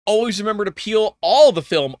Always remember to peel all the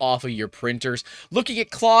film off of your printers, looking at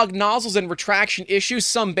clogged nozzles and retraction issues,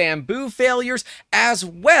 some Bambu failures, as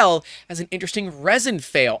well as an interesting resin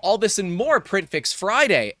fail. All this and more, PrintFix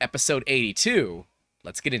Friday, episode 82.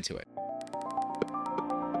 Let's get into it.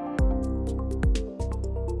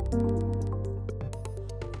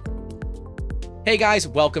 Hey guys,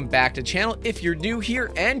 welcome back to the channel. If you're new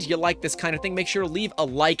here and you like this kind of thing, make sure to leave a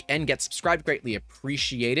like and get subscribed. Greatly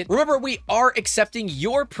appreciate it. Remember, we are accepting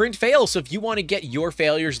your print fails, so if you want to get your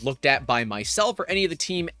failures looked at by myself or any of the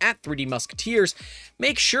team at 3D Musketeers,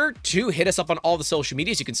 make sure to hit us up on all the social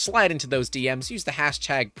medias. You can slide into those DMs, use the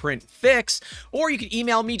hashtag PrintFix, or you can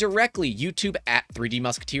email me directly, YouTube at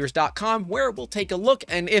 3dmusketeers.com, where we'll take a look,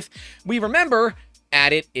 and if we remember,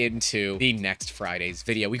 add it into the next Friday's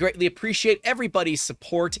video. We greatly appreciate everybody's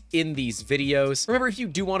support in these videos. Remember, if you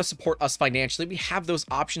do want to support us financially, we have those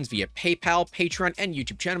options via PayPal, Patreon, and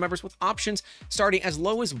YouTube channel members, with options starting as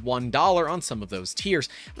low as $1 on some of those tiers.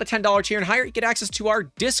 At the $10 tier and higher, you get access to our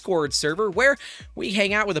Discord server, where we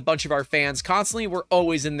hang out with a bunch of our fans constantly. We're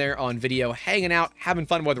always in there on video, hanging out, having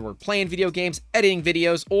fun, whether we're playing video games, editing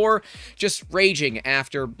videos, or just raging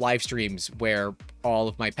after live streams where all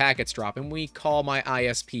of my packets drop and we call my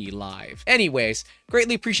ISP live. Anyways,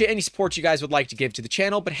 greatly appreciate any support you guys would like to give to the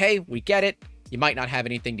channel, but hey, we get it. You might not have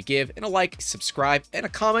anything to give, and a like, subscribe, and a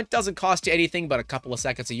comment doesn't cost you anything but a couple of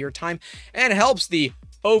seconds of your time, and helps the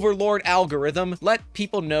overlord algorithm let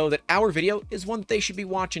people know that our video is one that they should be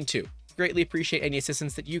watching too. Greatly appreciate any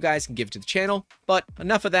assistance that you guys can give to the channel, but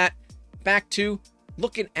enough of that. Back to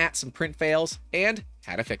looking at some print fails and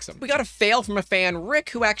how to fix them. We got a fail from a fan, Rick,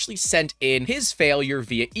 who actually sent in his failure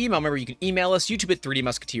via email. Remember, you can email us, YouTube at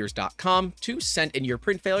 3dmusketeers.com, to send in your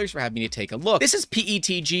print failures for having me to take a look. This is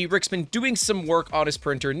PETG. Rick's been doing some work on his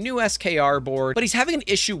printer, new SKR board, but he's having an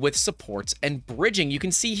issue with supports and bridging. You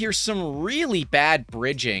can see here some really bad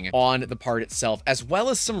bridging on the part itself, as well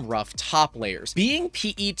as some rough top layers. Being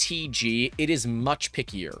PETG, it is much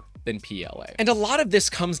pickier than PLA. And a lot of this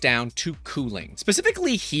comes down to cooling.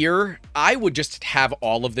 Specifically here, I would just have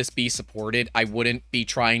all of this be supported. I wouldn't be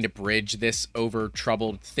trying to bridge this over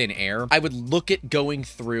troubled thin air. I would look at going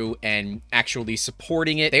through and actually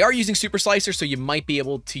supporting it. They are using Super Slicer, so you might be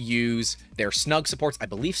able to use their snug supports. I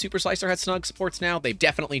believe Super Slicer has snug supports now. They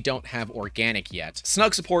definitely don't have organic yet.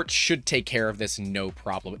 Snug support should take care of this no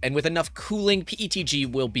problem. And with enough cooling,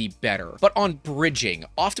 PETG will be better. But on bridging,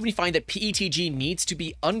 often we find that PETG needs to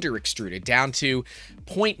be under-extruded down to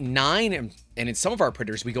 0.9, and in some of our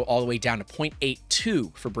printers, we go all the way down to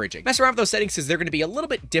 0.82 for bridging. Mess around with those settings, because they're going to be a little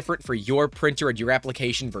bit different for your printer and your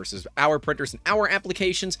application versus our printers and our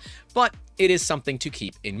applications, but it is something to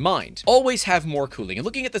keep in mind. Always have more cooling. And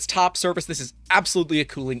looking at this top surface, this is absolutely a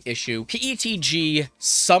cooling issue. PETG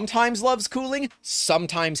sometimes loves cooling,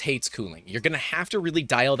 sometimes hates cooling. You're going to have to really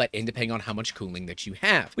dial that in depending on how much cooling that you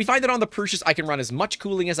have. We find that on the Prusias, I can run as much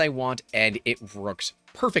cooling as I want, and it works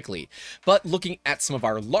perfectly. But looking at some of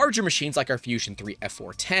our larger machines like our Fusion 3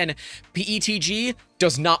 F410, PETG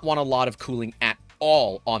does not want a lot of cooling at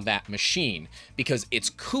all on that machine, because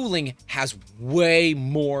its cooling has way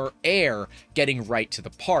more air getting right to the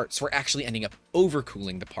part, so we're actually ending up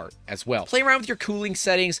overcooling the part as well. Play around with your cooling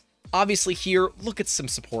settings. Obviously here, look at some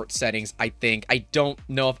support settings, I think. I don't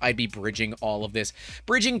know if I'd be bridging all of this.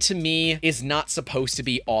 Bridging to me is not supposed to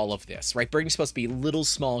be all of this, right? Bridging is supposed to be little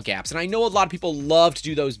small gaps. And I know a lot of people love to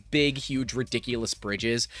do those big, huge, ridiculous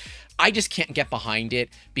bridges. I just can't get behind it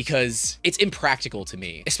because it's impractical to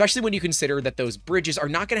me, especially when you consider that those bridges are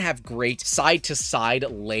not going to have great side-to-side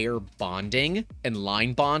layer bonding and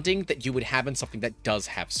line bonding that you would have in something that does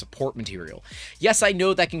have support material. Yes, I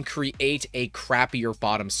know that can create a crappier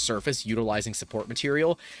bottom surface utilizing support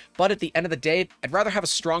material, but at the end of the day, I'd rather have a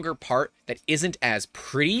stronger part that isn't as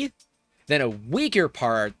pretty than a weaker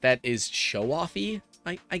part that is show-offy,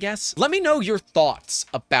 I guess. Let me know your thoughts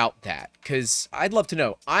about that, because I'd love to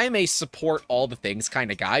know. I'm a support all the things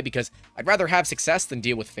kind of guy, because I'd rather have success than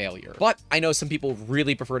deal with failure. But I know some people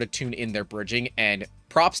really prefer to tune in their bridging, and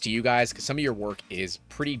props to you guys, because some of your work is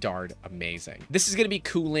pretty darn amazing. This is going to be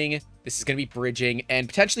cooling, this is going to be bridging, and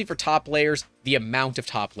potentially for top layers, the amount of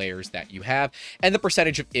top layers that you have, and the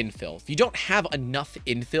percentage of infill. If you don't have enough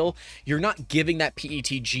infill, you're not giving that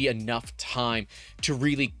PETG enough time to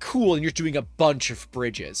really cool, and you're doing a bunch of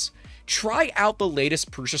bridges. Try out the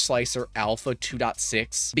latest Prusa Slicer Alpha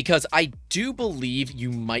 2.6, because I do believe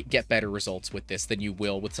you might get better results with this than you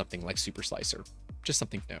will with something like Super Slicer. Just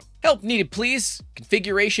something to know. Help needed, please.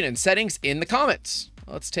 Configuration and settings in the comments.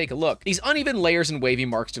 Let's take a look. These uneven layers and wavy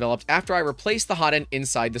marks developed after I replaced the hot end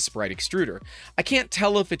inside the sprite extruder. I can't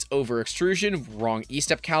tell if it's over extrusion, wrong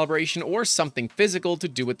E-step calibration, or something physical to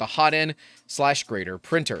do with the hot end / grader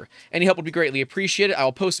printer. Any help would be greatly appreciated. I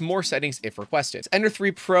will post more settings if requested. It's Ender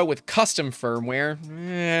 3 Pro with custom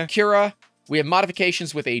firmware. Cura. We have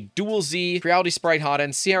modifications with a dual Z, Reality Sprite hot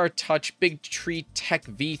end, Sierra Touch, Big Tree Tech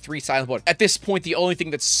V3 silent board. At this point, the only thing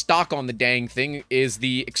that's stock on the dang thing is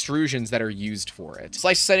the extrusions that are used for it.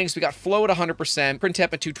 Slice settings, we got flow at 100%, print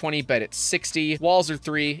temp at 220, bed at 60, walls are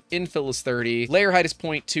 3, infill is 30, layer height is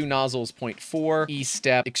 0.2, nozzle is 0.4,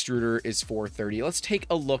 E-step extruder is 430. Let's take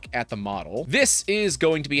a look at the model. This is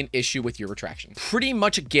going to be an issue with your retraction. Pretty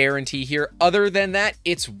much a guarantee here. Other than that,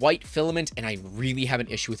 it's white filament, and I really have an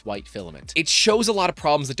issue with white filament. It shows a lot of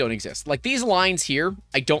problems that don't exist. Like these lines here,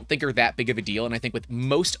 I don't think are that big of a deal, and I think with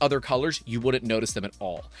most other colors, you wouldn't notice them at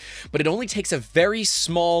all. But it only takes a very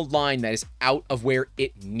small line that is out of where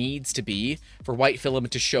it needs to be for white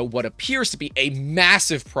filament to show what appears to be a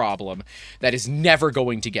massive problem that is never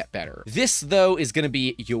going to get better. This, though, is going to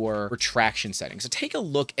be your retraction settings. So take a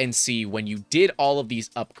look and see when you did all of these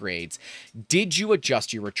upgrades, did you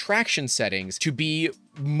adjust your retraction settings to be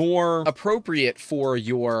more appropriate for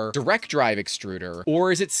your direct drive extruder,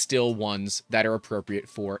 or is it still ones that are appropriate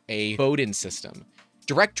for a Bowden system?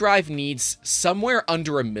 Direct drive needs somewhere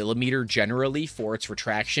under 1 millimeter generally for its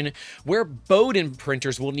retraction, where Bowden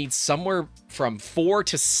printers will need somewhere from 4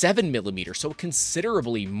 to 7 millimeters, so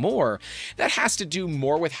considerably more. That has to do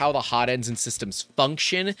more with how the hot ends and systems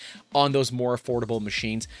function on those more affordable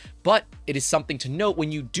machines, but it is something to note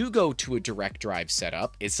when you do go to a direct drive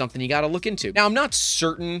setup. It's something you got to look into. Now, I'm not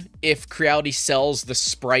certain if Creality sells the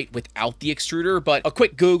Sprite without the extruder, but a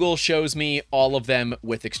quick Google shows me all of them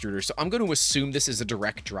with extruders, so I'm going to assume this is a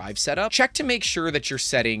direct drive setup. Check to make sure that your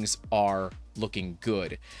settings are looking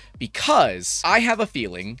good, because I have a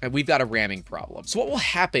feeling that we've got a ramming problem. So what will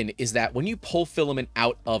happen is that when you pull filament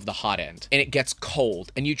out of the hot end and it gets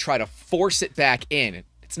cold and you try to force it back in,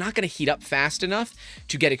 it's not going to heat up fast enough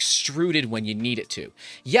to get extruded when you need it to.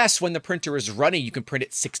 Yes, when the printer is running, you can print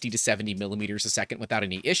at 60 to 70 millimeters a second without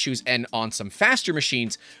any issues, and on some faster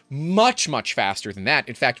machines, much faster than that.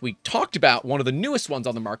 In fact, we talked about one of the newest ones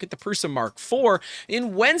on the market, the Prusa Mark IV,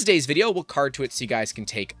 in Wednesday's video. We'll card to it so you guys can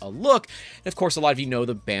take a look. And of course, a lot of you know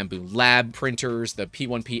the Bambu Lab printers, the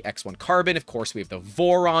P1P X1 Carbon. Of course, we have the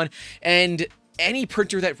Voron, and any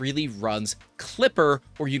printer that really runs Clipper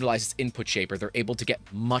or utilizes Input Shaper, they're able to get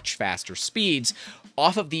much faster speeds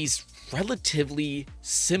off of these relatively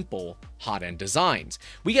simple hot end designs.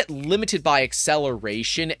 We get limited by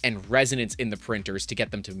acceleration and resonance in the printers to get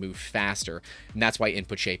them to move faster, and that's why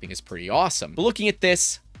input shaping is pretty awesome. But looking at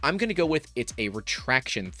this, I'm going to go with it's a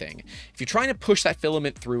retraction thing. If you're trying to push that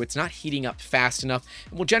filament through, it's not heating up fast enough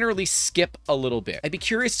and will generally skip a little bit. I'd be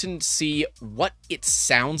curious to see what it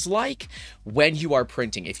sounds like when you are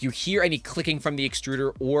printing. If you hear any clicking from the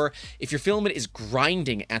extruder, or if your filament is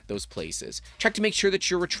grinding at those places, check to make sure that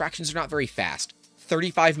your retractions are not very fast.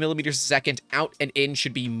 35 millimeters a second out and in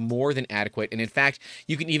should be more than adequate. And in fact,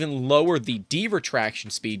 you can even lower the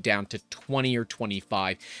de-retraction speed down to 20 or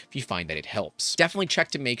 25 if you find that it helps. Definitely check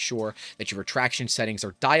to make sure that your retraction settings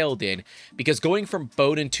are dialed in, because going from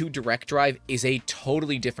Bowden to direct drive is a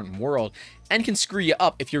totally different world and can screw you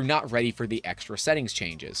up if you're not ready for the extra settings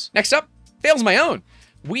changes. Next up, fails my own.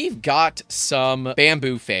 We've got some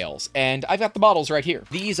Bambu fails, and I've got the models right here.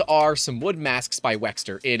 These are some wood masks by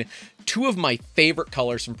Wexter in two of my favorite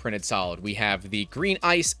colors from Printed Solid. We have the green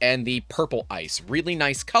ice and the purple ice. Really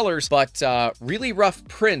nice colors, but really rough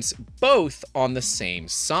prints, both on the same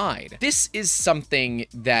side. This is something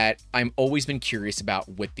that I'm always been curious about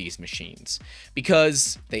with these machines,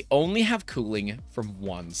 because they only have cooling from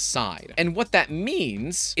one side. And what that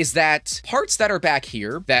means is that parts that are back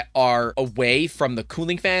here that are away from the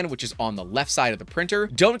cooling fan, which is on the left side of the printer,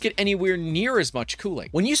 don't get anywhere near as much cooling.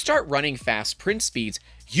 When you start running fast print speeds,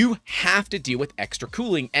 you have to deal with extra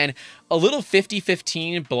cooling, and a little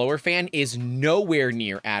 50-15 blower fan is nowhere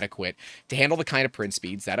near adequate to handle the kind of print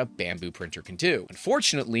speeds that a Bambu printer can do.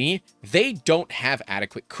 Unfortunately, they don't have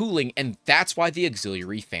adequate cooling, and that's why the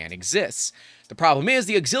auxiliary fan exists. The problem is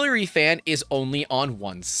the auxiliary fan is only on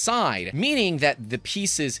one side, meaning that the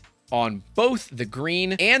pieces on both the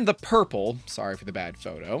green and the purple, sorry for the bad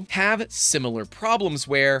photo, have similar problems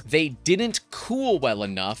where they didn't cool well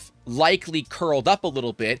enough, likely curled up a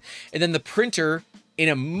little bit, and then the printer in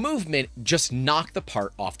a movement just knocked the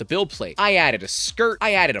part off the build plate. I added a skirt,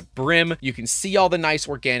 I added a brim, you can see all the nice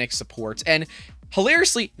organic supports, and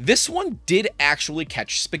Hilariously, this one did actually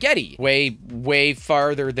catch spaghetti. Way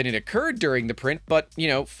farther than it occurred during the print, but, you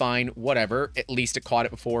know, fine, whatever. At least it caught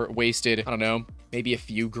it before it wasted, I don't know, maybe a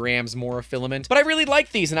few grams more of filament. But I really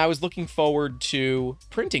like these, and I was looking forward to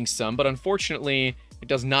printing some, but unfortunately, it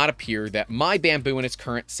does not appear that my Bambu in its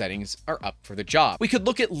current settings are up for the job. We could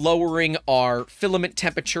look at lowering our filament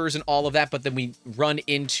temperatures and all of that, but then we run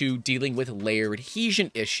into dealing with layer adhesion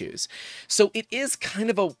issues. So it is kind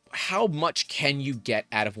of a how much can you get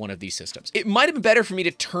out of one of these systems? It might have been better for me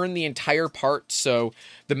to turn the entire part so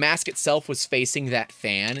the mask itself was facing that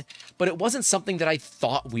fan, but it wasn't something that I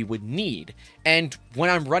thought we would need. And when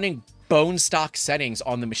I'm running bone stock settings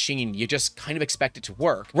on the machine, you just kind of expect it to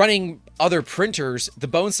work. Running other printers, the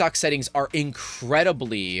bone stock settings are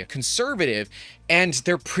incredibly conservative, and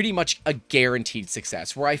they're pretty much a guaranteed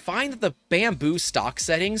success, where I find that the Bambu stock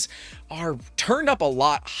settings are turned up a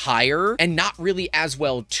lot higher and not really as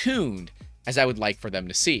well tuned as I would like for them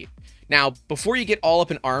to see. Now, before you get all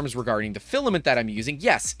up in arms regarding the filament that I'm using,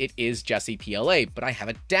 yes, it is Jessie PLA, but I have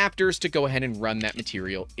adapters to go ahead and run that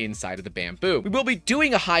material inside of the Bambu. We will be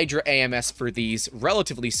doing a Hydra AMS for these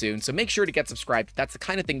relatively soon, so make sure to get subscribed if that's the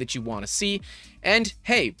kind of thing that you want to see. And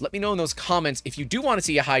hey, let me know in those comments if you do want to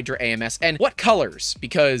see a Hydra AMS and what colors,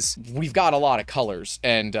 because we've got a lot of colors,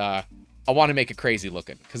 and I want to make it crazy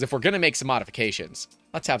looking, because if we're going to make some modifications,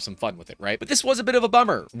 let's have some fun with it, right? But this was a bit of a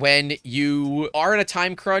bummer when you are in a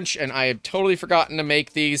time crunch, and I had totally forgotten to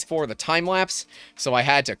make these for the time lapse, so I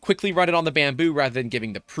had to quickly run it on the Bambu rather than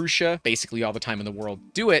giving the Prusa basically all the time in the world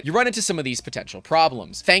do it. You run into some of these potential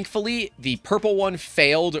problems. Thankfully, the purple one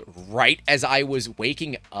failed right as I was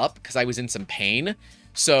waking up because I was in some pain,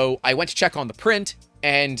 so I went to check on the print,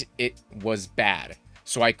 and it was bad.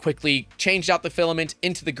 So I quickly changed out the filament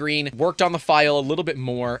into the green, worked on the file a little bit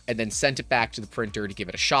more, and then sent it back to the printer to give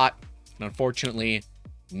it a shot. And unfortunately,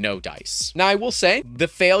 no dice. Now, I will say, the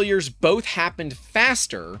failures both happened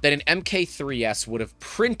faster than an MK3S would have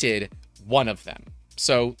printed one of them.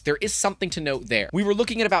 So there is something to note there. We were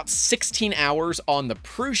looking at about 16 hours on the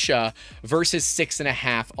Prusa versus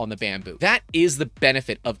 6.5 on the Bambu. That is the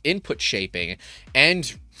benefit of input shaping,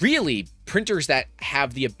 and really printers that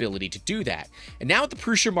have the ability to do that. And now with the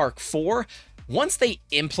Prusa Mark IV, once they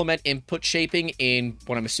implement input shaping in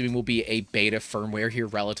what I'm assuming will be a beta firmware here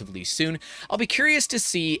relatively soon, I'll be curious to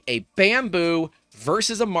see a Bambu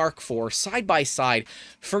versus a Mark IV side by side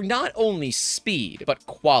for not only speed, but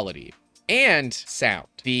quality and sound.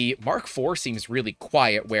 The Mark IV seems really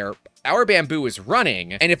quiet, where our Bambu is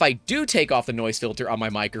running, and if I do take off the noise filter on my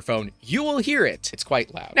microphone, you will hear it. It's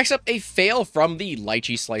quite loud. Next up, a fail from the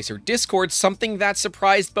Lychee Slicer Discord, something that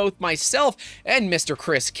surprised both myself and Mr.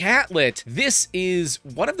 Chris Catlett. This is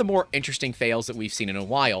one of the more interesting fails that we've seen in a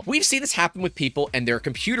while. We've seen this happen with people and their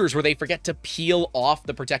computers where they forget to peel off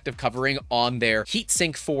the protective covering on their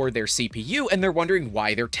heatsink for their CPU, and they're wondering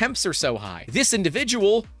why their temps are so high. This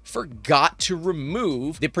individual forgot to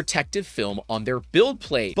remove the protective film on their build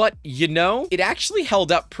plate, but you know, it actually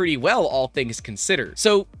held up pretty well, all things considered.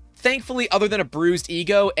 So thankfully, other than a bruised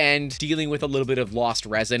ego and dealing with a little bit of lost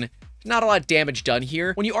resin, not a lot of damage done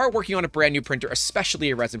here. When you are working on a brand new printer, especially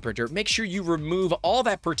a resin printer, make sure you remove all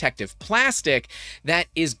that protective plastic that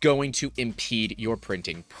is going to impede your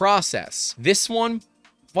printing process. This one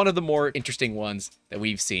of the more interesting ones that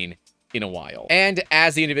we've seen in a while. And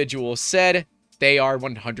as the individual said, they are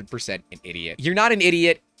 100% an idiot. You're not an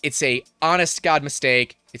idiot. It's a honest God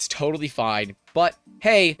mistake. It's totally fine. But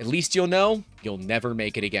hey, at least you'll know you'll never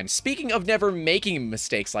make it again. Speaking of never making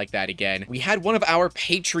mistakes like that again, we had one of our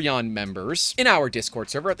Patreon members in our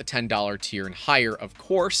Discord server at the $10 tier and higher, of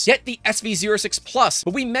course, get the SV06 Plus,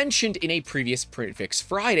 but we mentioned in a previous PrintFix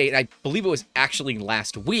Friday, and I believe it was actually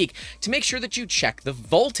last week, to make sure that you check the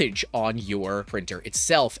voltage on your printer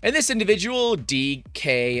itself. And this individual,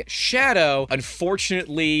 DK Shadow,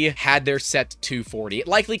 unfortunately had their set to 240. It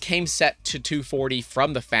likely came set to 240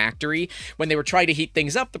 from the factory. When they were trying to heat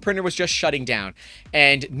things up, the printer was just shutting down.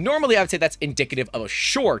 And normally I would say that's indicative of a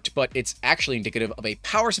short, but it's actually indicative of a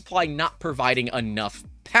power supply not providing enough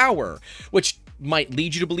power, which might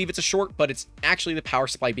lead you to believe it's a short, but it's actually the power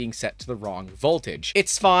supply being set to the wrong voltage.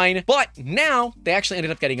 It's fine, but now they actually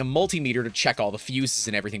ended up getting a multimeter to check all the fuses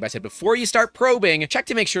and everything. But I said, before you start probing, check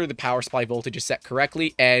to make sure the power supply voltage is set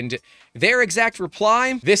correctly, and their exact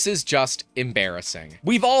reply, this is just embarrassing.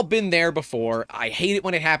 We've all been there before. I hate it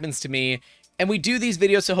when it happens to me, And we do these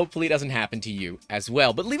videos so hopefully it doesn't happen to you as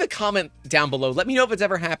well. But leave a comment down below. Let me know if it's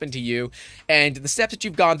ever happened to you and the steps that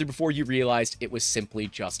you've gone through before you realized it was simply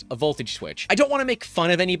just a voltage switch. I don't want to make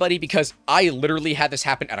fun of anybody because I literally had this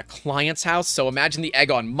happen at a client's house. So imagine the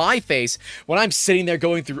egg on my face when I'm sitting there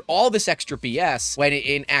going through all this extra BS, when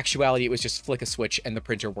in actuality, it was just flick a switch and the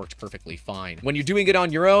printer worked perfectly fine. When you're doing it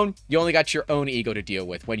on your own, you only got your own ego to deal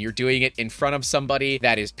with. When you're doing it in front of somebody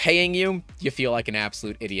that is paying you, you feel like an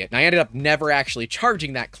absolute idiot. And I ended up never actually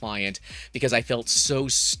charging that client because I felt so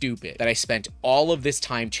stupid that I spent all of this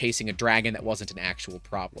time chasing a dragon that wasn't an actual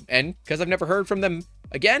problem. And because I've never heard from them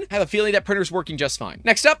again, I have a feeling that printer's working just fine.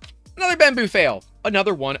 Next up, another Bambu fail.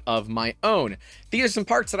 Another one of my own. These are some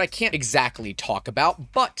parts that I can't exactly talk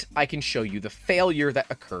about, but I can show you the failure that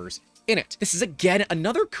occurs in it. This is again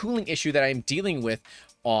another cooling issue that I'm dealing with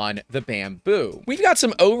on the Bambu. We've got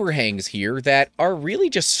some overhangs here that are really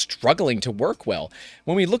just struggling to work well.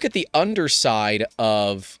 When we look at the underside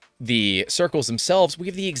of the circles themselves, we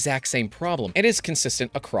have the exact same problem. It is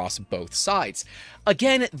consistent across both sides.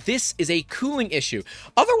 Again, this is a cooling issue.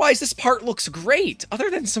 Otherwise, this part looks great,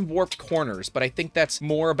 other than some warped corners, but I think that's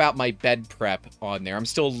more about my bed prep on there. I'm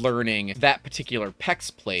still learning that particular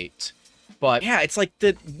PEX plate. But yeah, it's like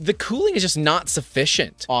the cooling is just not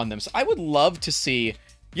sufficient on them. So I would love to see,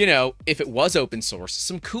 you know, if it was open source,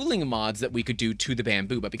 some cooling mods that we could do to the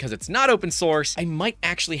Bambu, but because it's not open source, I might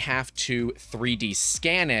actually have to 3D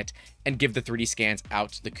scan it and give the 3D scans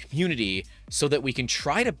out to the community so that we can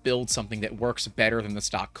try to build something that works better than the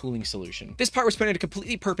stock cooling solution. This part was printed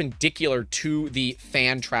completely perpendicular to the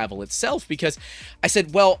fan travel itself because I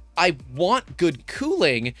said, well, I want good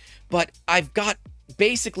cooling, but I've got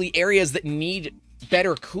basically areas that need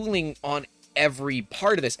better cooling on every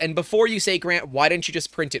part of this. And before you say, Grant, why didn't you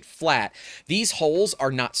just print it flat? These holes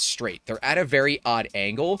are not straight. They're at a very odd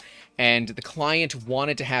angle, and the client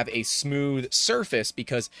wanted to have a smooth surface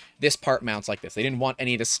because this part mounts like this. They didn't want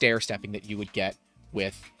any of the stair stepping that you would get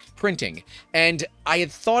with printing. And I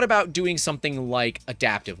had thought about doing something like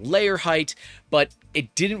adaptive layer height, but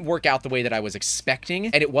it didn't work out the way that I was expecting,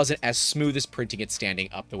 and it wasn't as smooth as printing it standing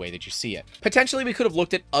up the way that you see it. Potentially, we could have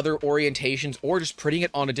looked at other orientations or just printing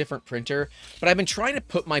it on a different printer, but I've been trying to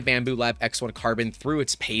put my Bambu Lab X1 Carbon through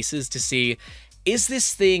its paces to see, is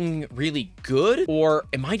this thing really good, or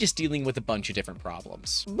am I just dealing with a bunch of different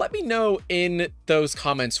problems? Let me know in those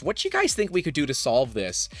comments what you guys think we could do to solve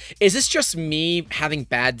this. Is this just me having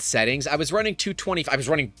bad settings? I was running 220, I was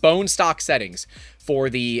running bone stock settings for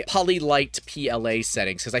the Polylight PLA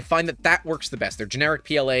settings because I find that that works the best. They're generic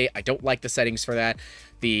PLA. I don't like the settings for that.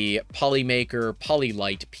 The Polymaker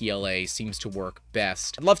Polylight PLA seems to work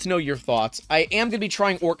best. I'd love to know your thoughts. I am going to be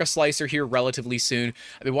trying Orca Slicer here relatively soon.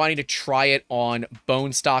 I've been wanting to try it on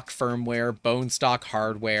bone stock firmware, bone stock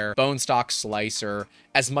hardware, bone stock slicer,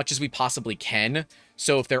 as much as we possibly can.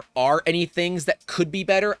 So if there are any things that could be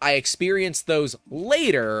better, I experience those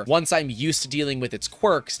later once I'm used to dealing with its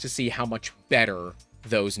quirks to see how much better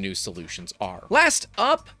those new solutions are. Last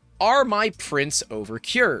up, are my prints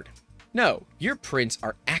overcured? No, your prints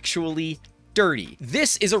are actually dirty.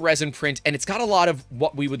 This is a resin print, and it's got a lot of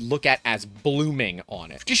what we would look at as blooming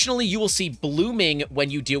on it. Traditionally, you will see blooming when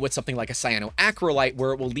you deal with something like a cyanoacrylite,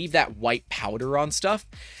 where it will leave that white powder on stuff.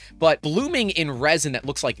 But blooming in resin that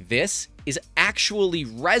looks like this is actually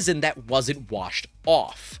resin that wasn't washed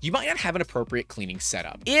off. You might not have an appropriate cleaning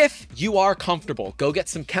setup. If you are comfortable, go get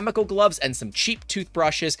some chemical gloves and some cheap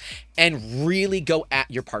toothbrushes and really go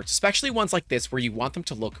at your parts, especially ones like this where you want them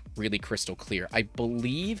to look really crystal clear. I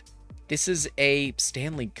believe this is a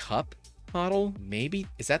Stanley Cup model, maybe?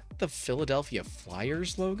 Is that the Philadelphia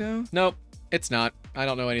Flyers logo? Nope. It's not. I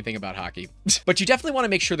don't know anything about hockey. But you definitely want to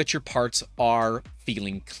make sure that your parts are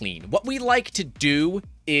feeling clean. What we like to do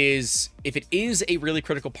is, if it is a really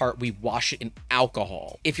critical part, we wash it in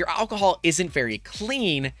alcohol. If your alcohol isn't very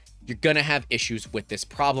clean, you're gonna have issues with this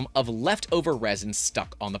problem of leftover resin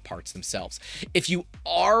stuck on the parts themselves. If you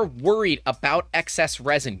are worried about excess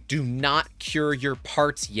resin, do not cure your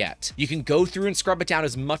parts yet. You can go through and scrub it down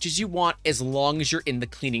as much as you want as long as you're in the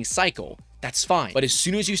cleaning cycle. That's fine. But as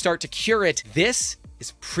soon as you start to cure it, this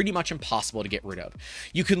is pretty much impossible to get rid of.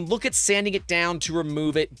 You can look at sanding it down to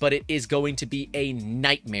remove it, but it is going to be a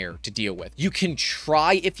nightmare to deal with. You can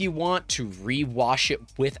try if you want to rewash it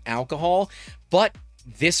with alcohol, but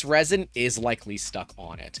this resin is likely stuck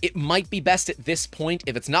on it. It might be best at this point,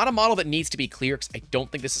 if it's not a model that needs to be clear, because I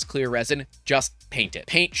don't think this is clear resin, just paint it.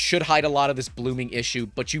 Paint should hide a lot of this blooming issue,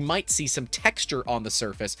 but you might see some texture on the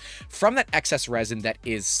surface from that excess resin that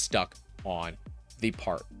is stuck on the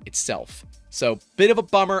part itself. So, bit of a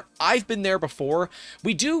bummer. I've been there before.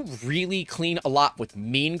 We do really clean a lot with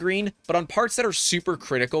mean green, but on parts that are super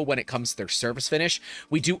critical when it comes to their surface finish,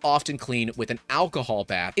 we do often clean with an alcohol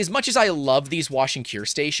bath. As much as I love these wash and cure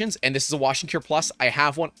stations, and this is a wash and cure plus, I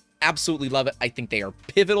have one. Absolutely love it. I think they are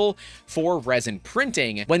pivotal for resin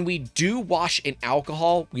printing. When we do wash in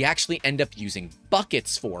alcohol, we actually end up using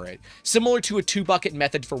buckets for it. Similar to a 2-bucket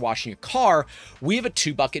method for washing a car, we have a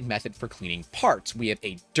 2-bucket method for cleaning parts. We have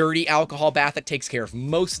a dirty alcohol bath that takes care of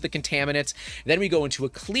most of the contaminants. Then we go into a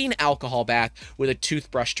clean alcohol bath with a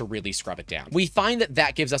toothbrush to really scrub it down. We find that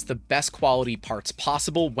that gives us the best quality parts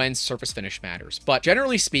possible when surface finish matters. But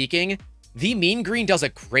generally speaking, the mean green does a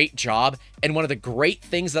great job, and one of the great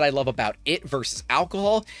things that I love about it versus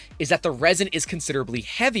alcohol is that the resin is considerably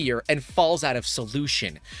heavier and falls out of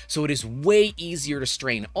solution, so it is way easier to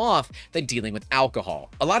strain off than dealing with alcohol.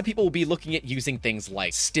 A lot of people will be looking at using things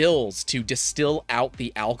like stills to distill out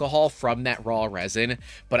the alcohol from that raw resin,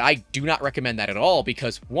 but I do not recommend that at all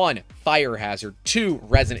because 1, fire hazard, 2,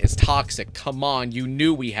 resin is toxic. Come on, you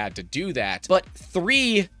knew we had to do that. But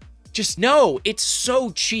 3, just no, it's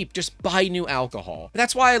so cheap. Just buy new alcohol.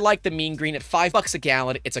 That's why I like the mean green at $5 a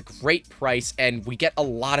gallon. It's a great price and we get a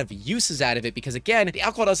lot of uses out of it because again, the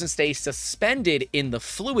alcohol doesn't stay suspended in the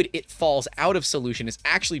fluid. It falls out of solution. It's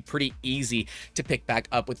actually pretty easy to pick back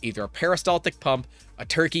up with either a peristaltic pump, a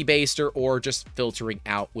turkey baster, or just filtering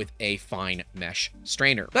out with a fine mesh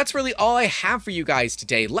strainer. That's really all I have for you guys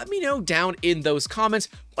today. Let me know down in those comments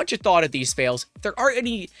what you thought of these fails. If there are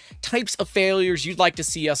any types of failures you'd like to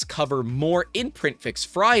see us cover more in PrintFix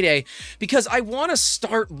Friday, because I want to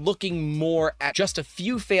start looking more at just a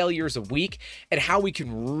few failures a week and how we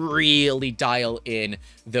can really dial in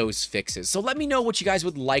those fixes. So let me know what you guys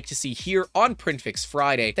would like to see here on PrintFix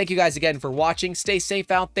Friday. Thank you guys again for watching. Stay safe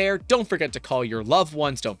out there. Don't forget to call your loved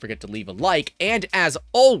ones. Don't forget to leave a like. And as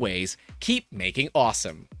always, keep making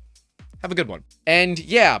awesome. Have a good one. And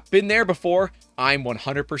yeah, been there before. I'm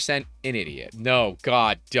 100% an idiot. No,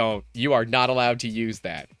 God, don't. You are not allowed to use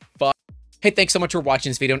that. Fuck. Hey, thanks so much for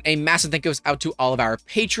watching this video. And a massive thank you goes out to all of our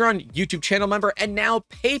Patreon, YouTube channel member, and now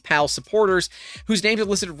PayPal supporters whose names are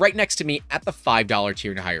listed right next to me at the $5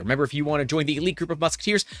 tier and higher. Remember, if you want to join the elite group of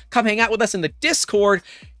Musketeers, come hang out with us in the Discord.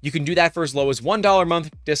 You can do that for as low as $1 a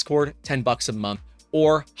month. Discord, $10 a month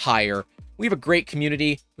or higher. We have a great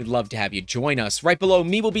community. We'd love to have you join us. Right below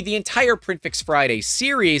me will be the entire PrintFix Friday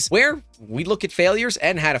series where we look at failures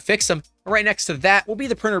and how to fix them. Right next to that will be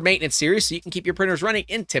the printer maintenance series so you can keep your printers running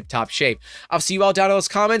in tip-top shape. I'll see you all down in those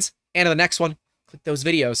comments and in the next one. Click those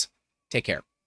videos. Take care.